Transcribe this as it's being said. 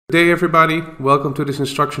Good day everybody, welcome to this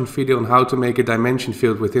instruction video on how to make a dimension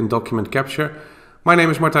field within Document Capture. My name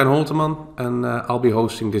is Martijn Holteman and I'll be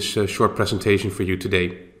hosting this short presentation for you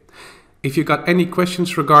today. If you got any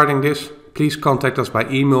questions regarding this, please contact us by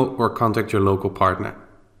email or contact your local partner.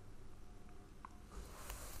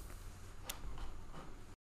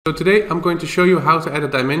 So today I'm going to show you how to add a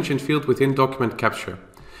dimension field within Document Capture.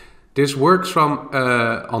 This works from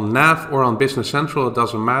on Nav or on Business Central, it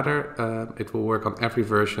doesn't matter. It will work on every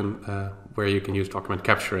version where you can use Document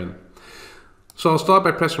Capture in. So I'll start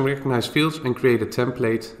by pressing Recognize Fields and create a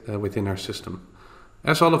template within our system.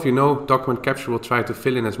 As all of you know, Document Capture will try to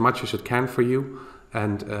fill in as much as it can for you,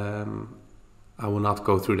 and I will not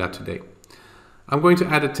go through that today. I'm going to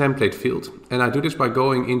add a template field, and I do this by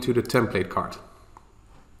going into the template card.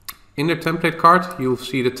 In the template card, you'll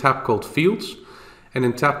see the tab called Fields. And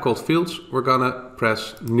in tab called Fields, we're gonna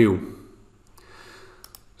press New.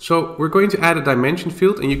 So we're going to add a dimension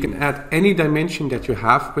field, and you can add any dimension that you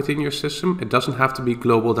have within your system. It doesn't have to be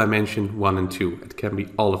global dimension 1 and 2. It can be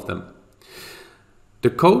all of them.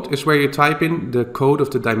 The code is where you type in the code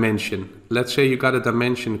of the dimension. Let's say you got a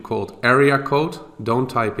dimension called area code. Don't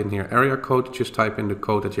type in here area code, just type in the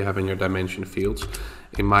code that you have in your dimension fields.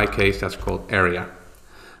 In my case, that's called area.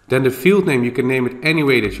 Then the field name, you can name it any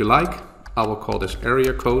way that you like. I will call this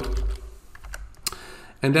area code.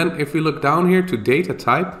 And then if we look down here to data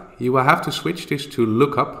type, you will have to switch this to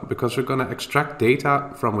lookup because we're going to extract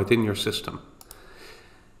data from within your system.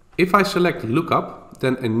 If I select lookup,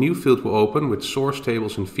 then a new field will open with source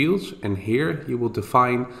tables and fields, and here you will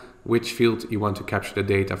define which field you want to capture the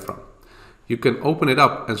data from. You can open it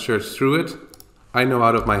up and search through it. I know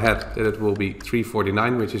out of my head that it will be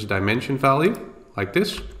 349, which is dimension value, like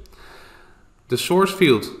this. The source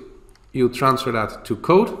field, you'll transfer that to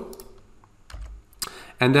code,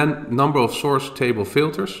 and then number of source table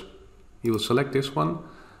filters, you will select this one,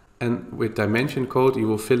 and with dimension code you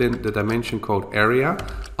will fill in the dimension code area,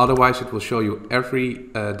 otherwise it will show you every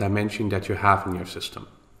dimension that you have in your system.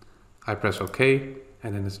 I press OK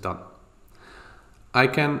and then it's done. I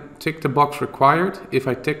can tick the box required. If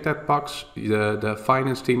I tick that box, the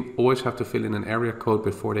finance team always have to fill in an area code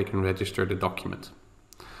before they can register the document.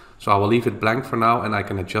 So I will leave it blank for now, and I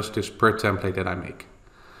can adjust this per template that I make.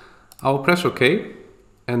 I will press OK,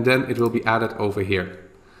 and then it will be added over here.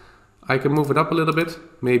 I can move it up a little bit,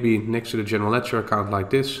 maybe next to the general ledger account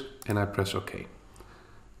like this, and I press OK.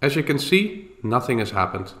 As you can see, nothing has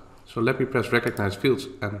happened. So let me press Recognize Fields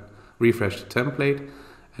and refresh the template,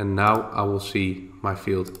 and now I will see my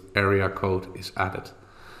field area code is added.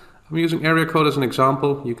 I'm using area code as an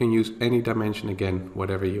example. You can use any dimension again,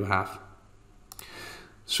 whatever you have.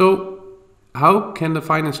 So how can the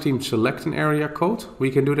finance team select an area code?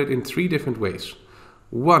 We can do that in 3 different ways.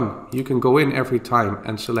 One, you can go in every time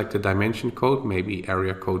and select a dimension code, maybe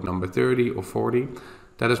area code number 30 or 40.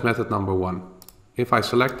 That is method number 1. If I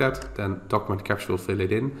select that, then Document Capture will fill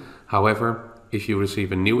it in. However, if you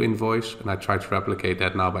receive a new invoice, and I try to replicate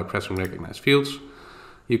that now by pressing Recognize Fields,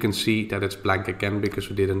 you can see that it's blank again because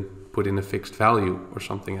we didn't put in a fixed value or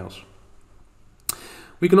something else.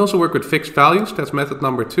 We can also work with fixed values, that's method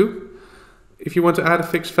number 2. If you want to add a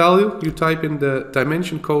fixed value, you type in the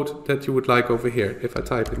dimension code that you would like over here. If I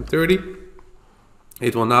type in 30,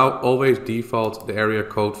 it will now always default the area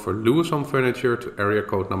code for Lewis Home Furniture to area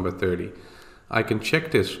code number 30. I can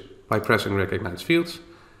check this by pressing Recognize Fields,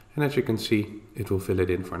 and as you can see, it will fill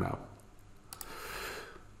it in for now.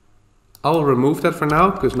 I'll remove that for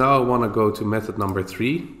now, because now I want to go to method number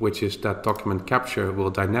 3, which is that Document Capture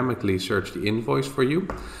will dynamically search the invoice for you.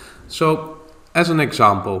 So, as an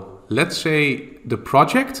example, let's say the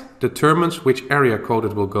project determines which area code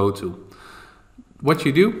it will go to. What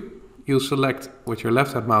you do, you'll select with your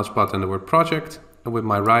left hand mouse button the word project, and with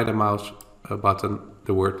my right hand mouse button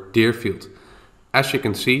the word Deerfield. As you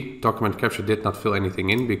can see, Document Capture did not fill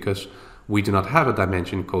anything in because we do not have a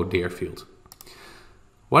dimension code Deerfield.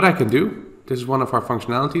 What I can do, this is one of our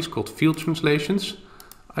functionalities called field translations.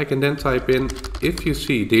 I can then type in, if you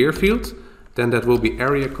see Deerfield, then that will be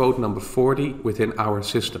area code number 40 within our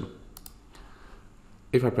system.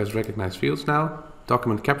 If I press Recognize Fields now,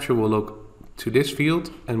 Document Capture will look to this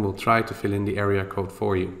field and will try to fill in the area code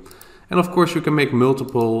for you. And of course you can make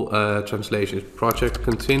multiple translations. Project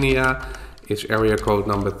Continia is area code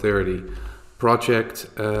number 30. Project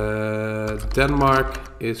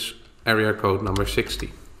Denmark is area code number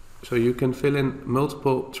 60. So you can fill in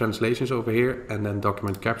multiple translations over here, and then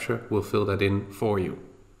Document Capture will fill that in for you.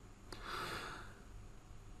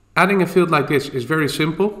 Adding a field like this is very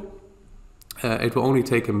simple. It will only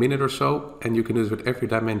take a minute or so, and you can do this with every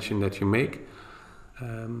dimension that you make.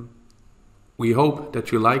 We hope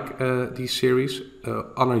that you like these series.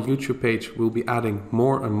 On our YouTube page, we'll be adding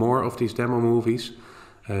more and more of these demo movies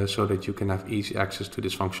so that you can have easy access to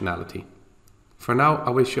this functionality. For now,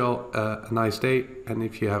 I wish you all a nice day, and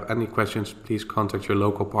if you have any questions, please contact your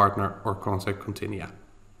local partner or contact Continia.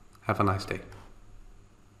 Have a nice day.